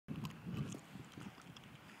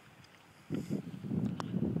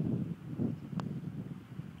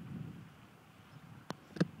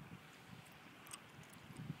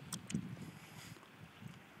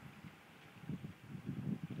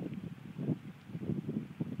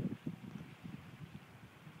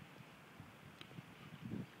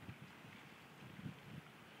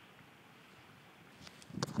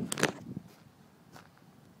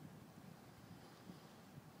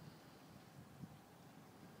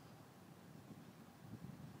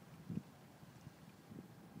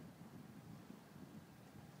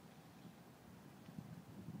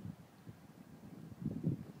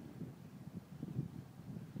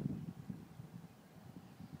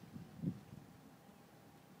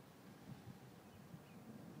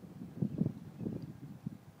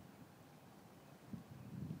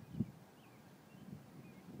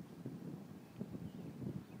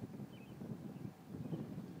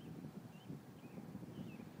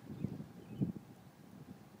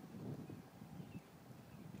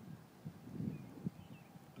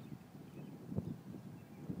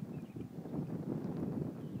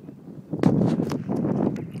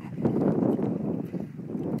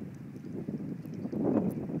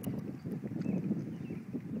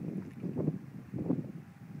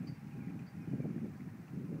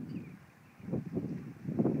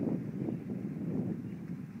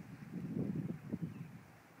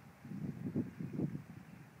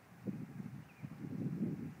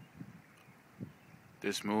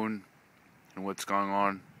This moon and what's going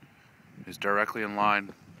on is directly in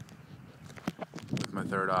line with my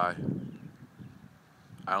third eye.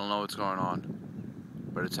 I don't know what's going on,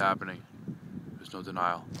 but it's happening. There's no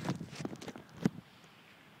denial.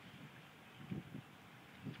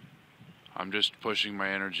 I'm just pushing my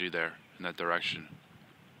energy there in that direction.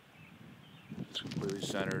 It's completely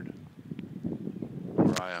centered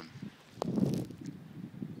where I am.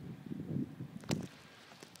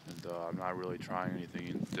 And I'm not really trying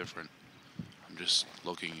anything different. I'm just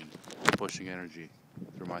looking and pushing energy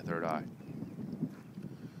through my third eye.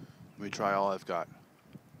 Let me try all I've got.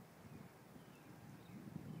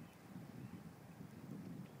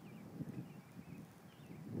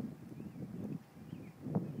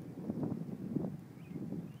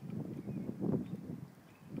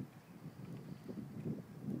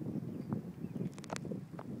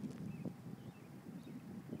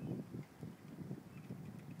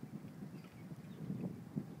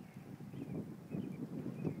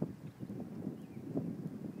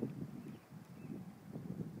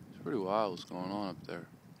 Pretty wild what's going on up there.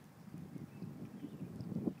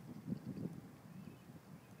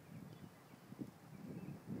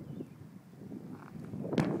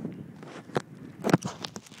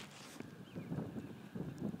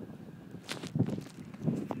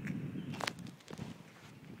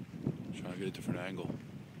 Trying to get a different angle.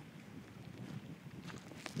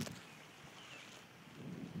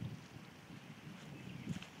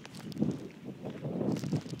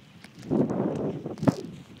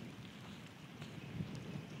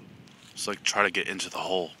 It's like try to get into the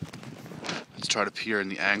hole. Let's try to peer in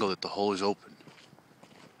the angle that the hole is open.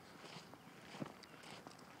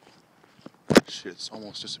 Shit, it's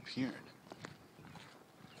almost disappearing.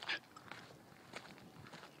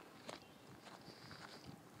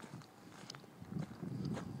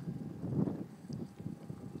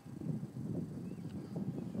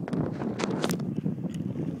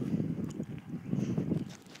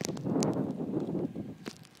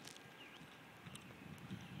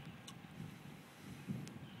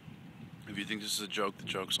 If you think this is a joke, the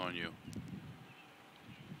joke's on you.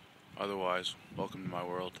 Otherwise, welcome to my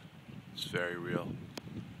world. It's very real.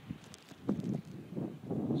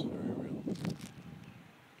 It's very real.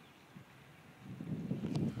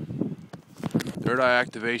 Third eye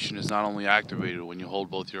activation is not only activated when you hold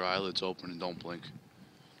both your eyelids open and don't blink.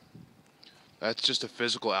 That's just a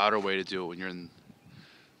physical outer way to do it when you're in,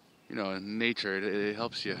 in nature. It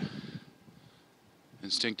helps you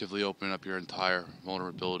instinctively open up your entire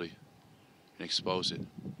vulnerability and expose it.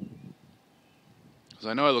 Because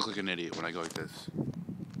I know I look like an idiot when I go like this.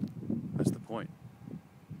 That's the point.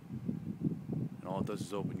 And all it does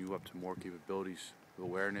is open you up to more capabilities of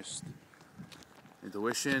awareness,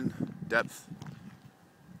 intuition, depth,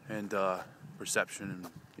 and perception,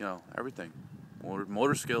 and everything.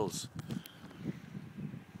 Motor skills.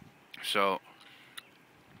 So,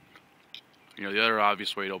 the other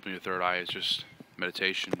obvious way to open your third eye is just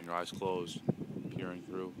meditation, your eyes closed, peering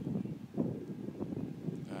through.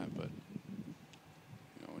 But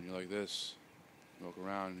when you're like this, you walk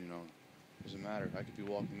around, it doesn't matter. I could be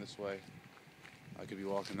walking this way. I could be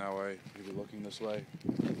walking that way. I could be looking this way.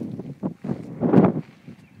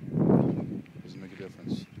 Doesn't make a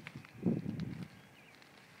difference.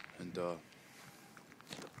 And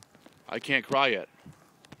I can't cry yet.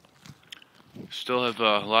 Still have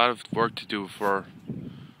a lot of work to do before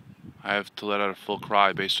I have to let out a full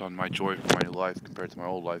cry based on my joy for my new life compared to my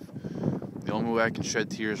old life. The only way I can shed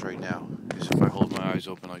tears right now is if I hold my eyes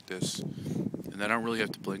open like this. And then I don't really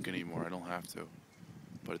have to blink anymore. I don't have to.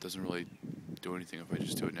 But it doesn't really do anything if I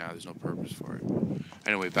just do it now. There's no purpose for it.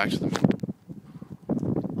 Anyway, back to the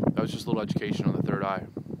moon. That was just a little education on the third eye.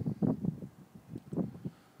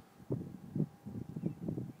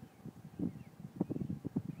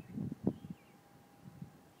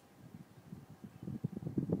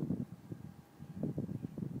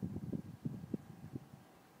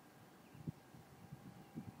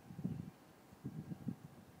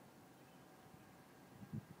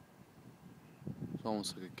 It's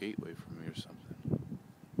almost like a gateway for me or something.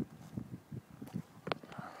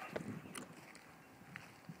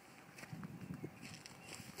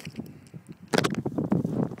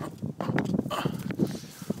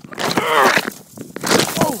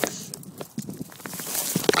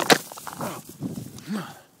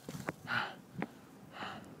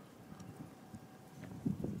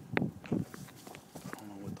 I don't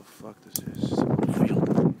know what the fuck this is. It's a field.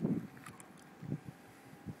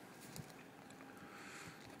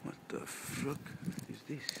 What the fuck is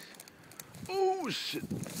this? Oh shit!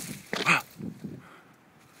 Ah!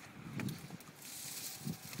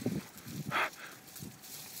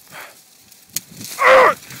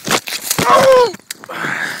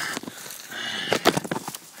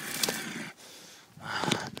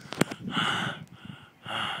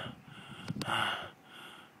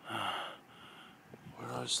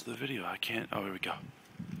 pause the video. I can't. Oh, here we go.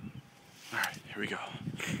 Alright, here we go.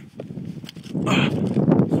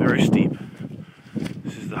 It's very steep.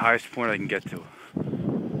 This is the highest point I can get to.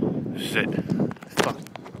 This is it. Fuck.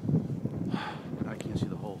 I can't see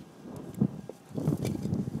the hole.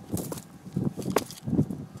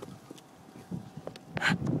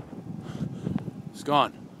 It's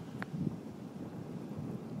gone.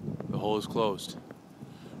 The hole is closed.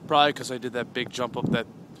 Probably because I did that big jump up that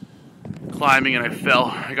climbing and I fell.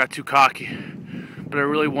 I got too cocky. But I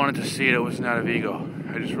really wanted to see it. It wasn't out of ego.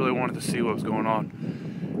 I just really wanted to see what was going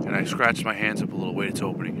on. And I scratched my hands up a little. Wait, it's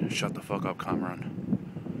opening. Shut the fuck up, Kamaran.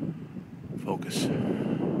 Focus.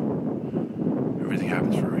 Everything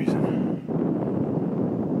happens for a reason.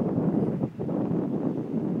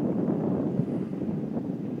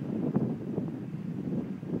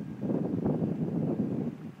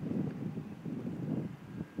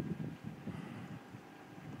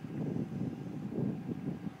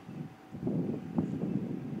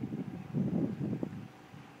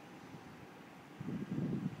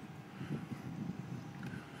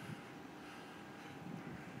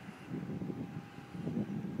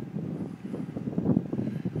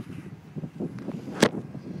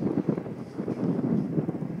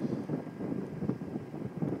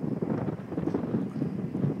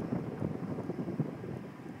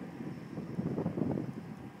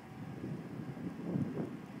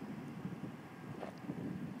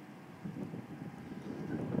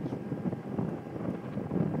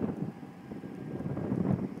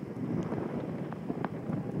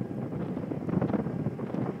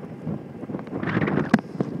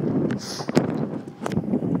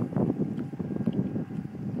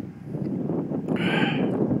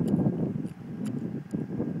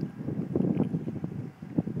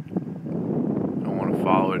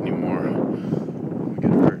 Follow it anymore. I'm gonna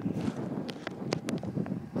get hurt.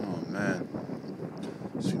 Oh man.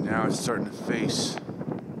 So now it's starting to face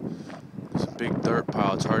this big dirt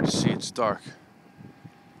pile. It's hard to see, it's dark.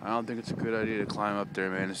 I don't think it's a good idea to climb up there,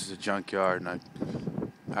 man. This is a junkyard and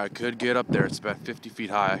I could get up there. It's about 50 feet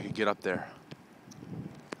high. I could get up there.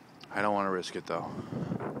 I don't want to risk it though.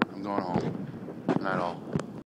 I'm going home. Not all.